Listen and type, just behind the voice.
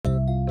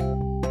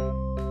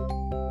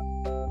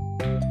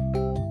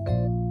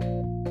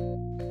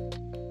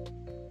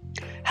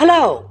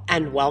Hello,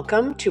 and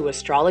welcome to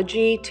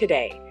Astrology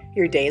Today,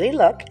 your daily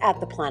look at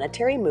the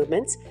planetary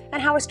movements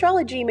and how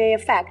astrology may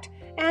affect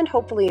and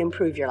hopefully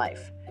improve your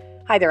life.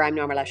 Hi there, I'm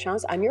Norma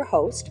Lachance. I'm your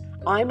host.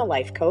 I'm a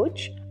life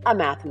coach, a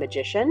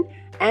mathematician,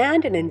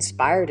 and an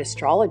inspired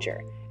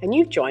astrologer. And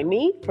you've joined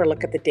me for a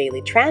look at the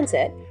daily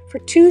transit for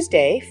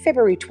Tuesday,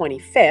 February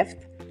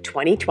 25th,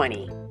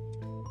 2020.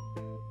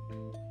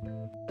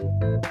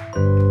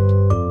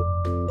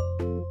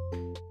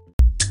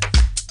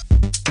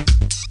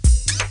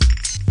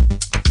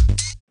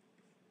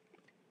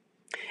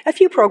 A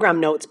few program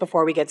notes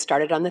before we get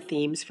started on the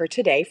themes for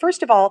today.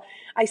 First of all,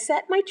 I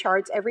set my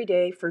charts every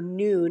day for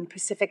noon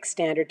Pacific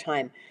Standard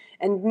Time.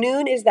 And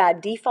noon is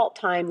that default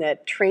time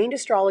that trained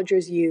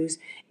astrologers use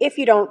if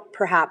you don't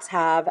perhaps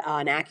have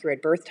an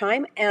accurate birth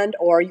time and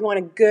or you want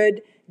a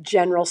good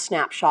general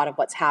snapshot of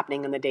what's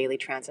happening in the daily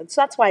transit.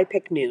 So that's why I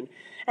picked noon.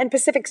 And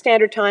Pacific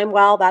Standard Time,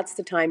 well, that's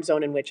the time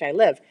zone in which I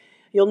live.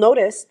 You'll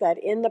notice that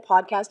in the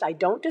podcast, I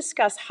don't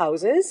discuss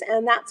houses,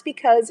 and that's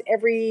because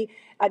every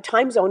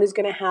time zone is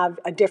going to have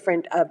a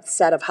different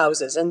set of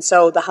houses, and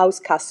so the house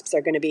cusps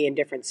are going to be in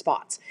different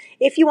spots.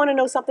 If you want to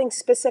know something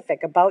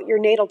specific about your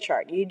natal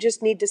chart, you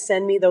just need to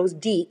send me those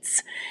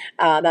deets.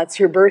 That's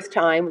your birth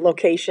time,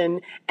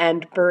 location,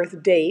 and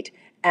birth date,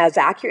 as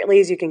accurately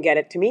as you can get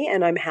it to me,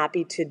 and I'm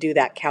happy to do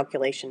that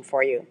calculation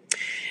for you.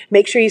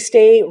 Make sure you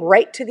stay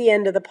right to the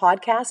end of the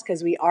podcast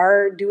because we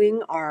are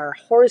doing our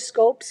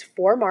horoscopes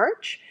for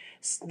March.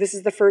 This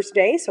is the first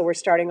day, so we're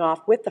starting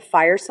off with the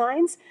fire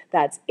signs.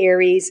 That's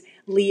Aries,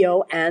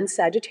 Leo, and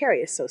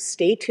Sagittarius. So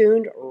stay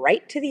tuned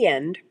right to the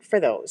end for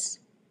those.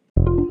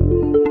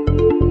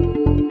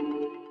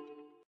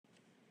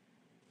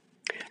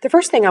 The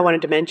first thing I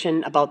wanted to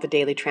mention about the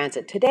daily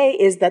transit today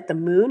is that the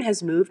moon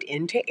has moved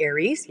into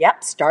Aries.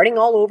 Yep, starting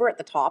all over at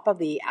the top of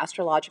the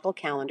astrological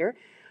calendar.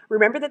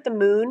 Remember that the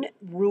moon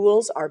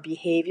rules our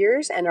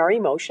behaviors and our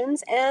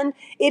emotions, and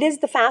it is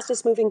the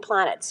fastest moving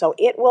planet. So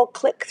it will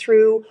click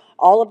through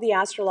all of the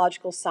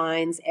astrological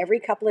signs every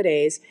couple of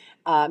days,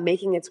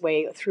 making its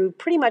way through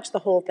pretty much the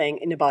whole thing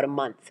in about a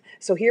month.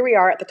 So here we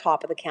are at the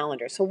top of the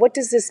calendar. So what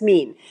does this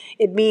mean?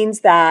 It means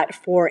that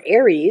for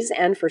Aries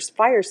and for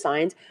fire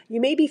signs, you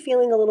may be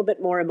feeling a little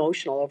bit more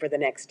emotional over the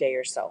next day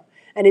or so.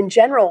 And in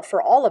general,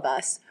 for all of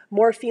us,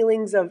 more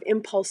feelings of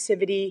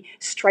impulsivity,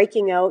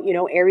 striking out.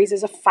 Aries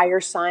is a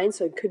fire sign,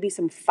 so it could be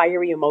some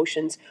fiery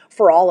emotions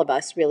for all of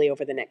us really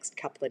over the next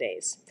couple of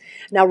days.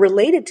 Now,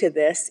 related to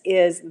this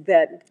is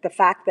that the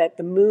fact that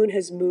the moon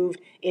has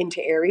moved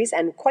into Aries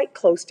and quite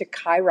close to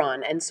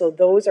Chiron, and so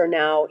those are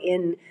now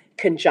in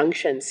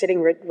conjunction, sitting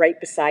right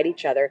beside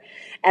each other.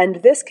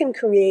 And this can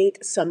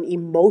create some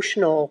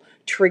emotional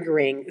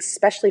triggering,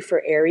 especially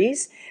for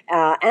Aries.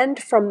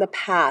 And from the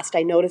past,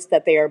 I noticed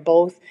that they are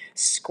both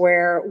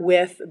square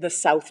with the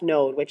South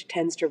Node, which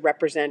tends to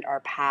represent our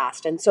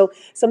past. And so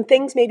some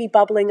things may be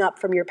bubbling up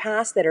from your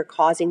past that are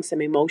causing some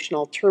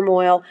emotional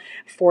turmoil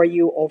for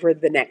you over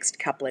the next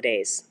couple of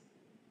days.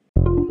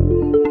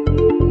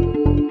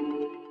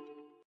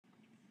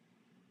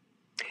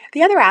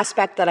 The other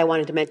aspect that I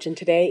wanted to mention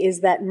today is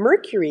that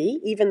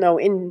Mercury, even though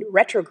in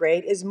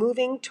retrograde, is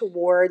moving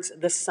towards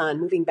the sun,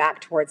 moving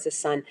back towards the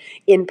sun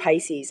in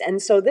Pisces.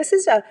 And so this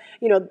is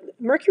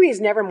Mercury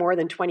is never more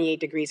than 28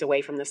 degrees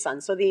away from the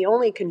sun. So the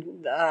only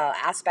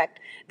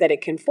aspect that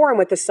it can form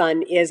with the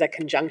sun is a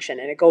conjunction,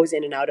 and it goes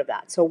in and out of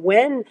that. So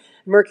when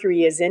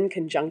Mercury is in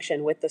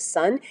conjunction with the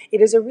sun, it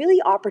is a really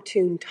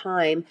opportune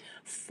time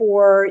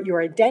for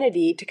your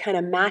identity to kind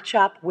of match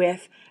up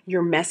with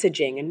your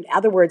messaging. In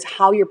other words,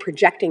 how you're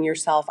projecting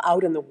yourself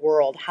out in the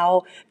world,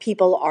 how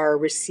people are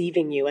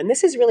receiving you. And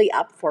this is really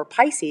up for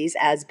Pisces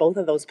as both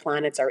of those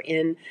planets are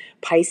in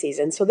Pisces.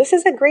 And so this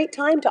is a great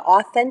time to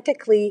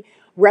authentically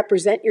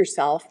represent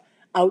yourself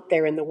out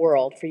there in the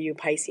world for you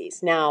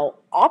Pisces. Now,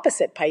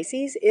 opposite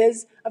Pisces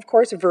is, of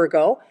course,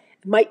 Virgo.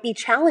 It might be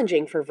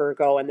challenging for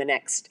Virgo in the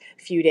next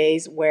few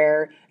days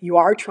where you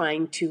are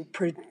trying to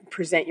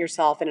present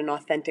yourself in an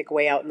authentic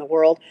way out in the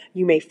world.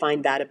 You may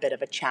find that a bit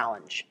of a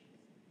challenge.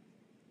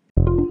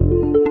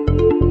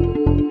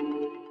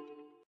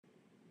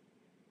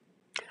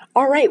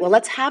 All right, well,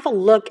 let's have a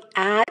look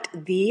at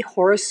the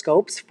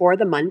horoscopes for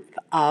the month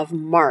of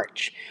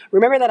March.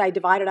 Remember that I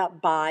divided up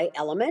by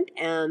element,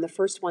 and the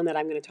first one that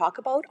I'm going to talk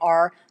about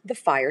are the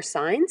fire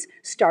signs,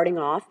 starting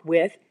off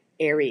with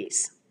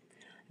Aries.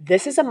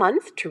 This is a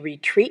month to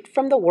retreat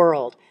from the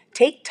world.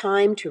 Take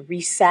time to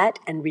reset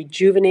and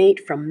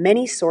rejuvenate from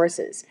many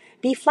sources.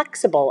 Be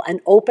flexible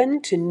and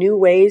open to new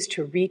ways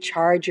to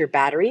recharge your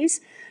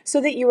batteries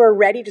so that you are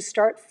ready to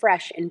start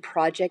fresh in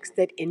projects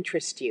that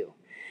interest you.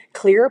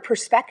 Clearer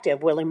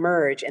perspective will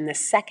emerge in the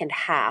second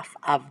half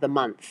of the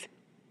month.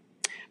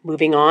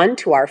 Moving on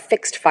to our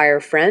fixed fire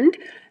friend,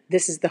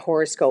 this is the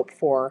horoscope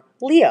for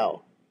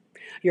Leo.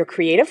 Your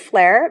creative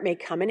flair may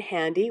come in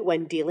handy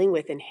when dealing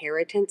with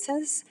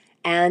inheritances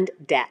and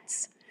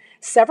debts.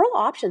 Several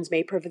options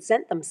may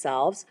present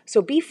themselves,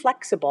 so be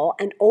flexible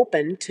and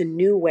open to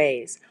new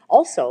ways.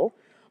 Also,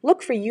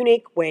 look for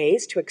unique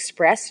ways to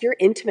express your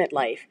intimate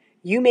life.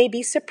 You may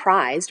be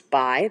surprised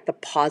by the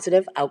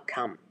positive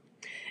outcome.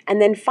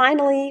 And then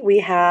finally, we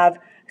have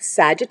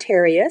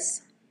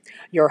Sagittarius.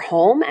 Your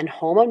home and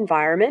home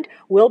environment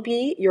will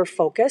be your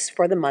focus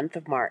for the month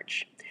of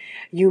March.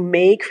 You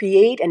may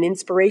create an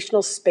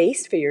inspirational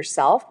space for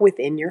yourself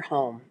within your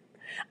home.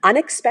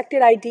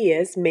 Unexpected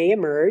ideas may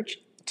emerge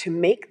to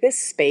make this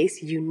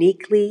space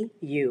uniquely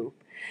you.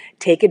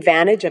 Take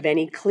advantage of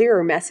any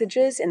clearer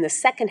messages in the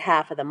second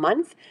half of the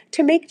month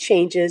to make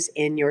changes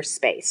in your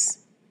space.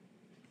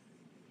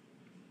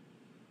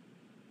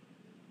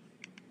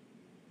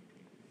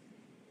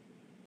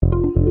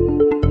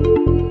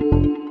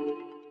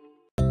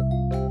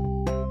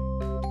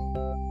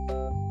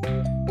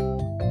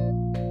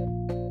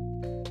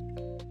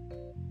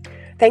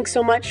 Thanks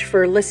so much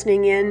for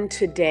listening in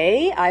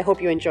today. I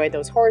hope you enjoyed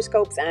those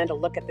horoscopes and a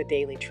look at the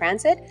daily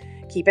transit.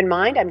 Keep in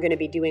mind, I'm going to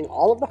be doing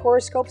all of the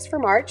horoscopes for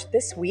March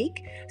this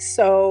week,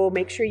 so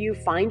make sure you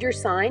find your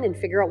sign and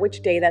figure out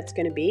which day that's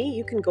going to be.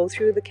 You can go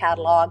through the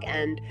catalog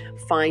and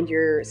find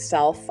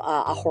yourself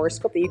a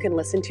horoscope that you can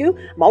listen to.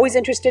 I'm always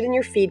interested in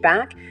your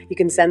feedback. You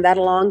can send that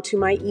along to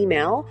my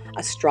email,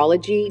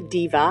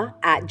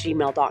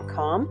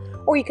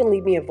 astrologydiva@gmail.com, or you can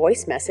leave me a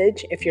voice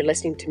message if you're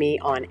listening to me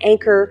on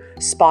Anchor,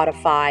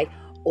 Spotify,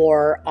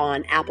 or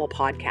on Apple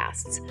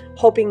Podcasts.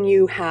 Hoping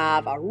you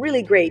have a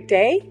really great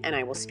day, and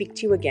I will speak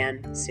to you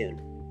again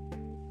soon.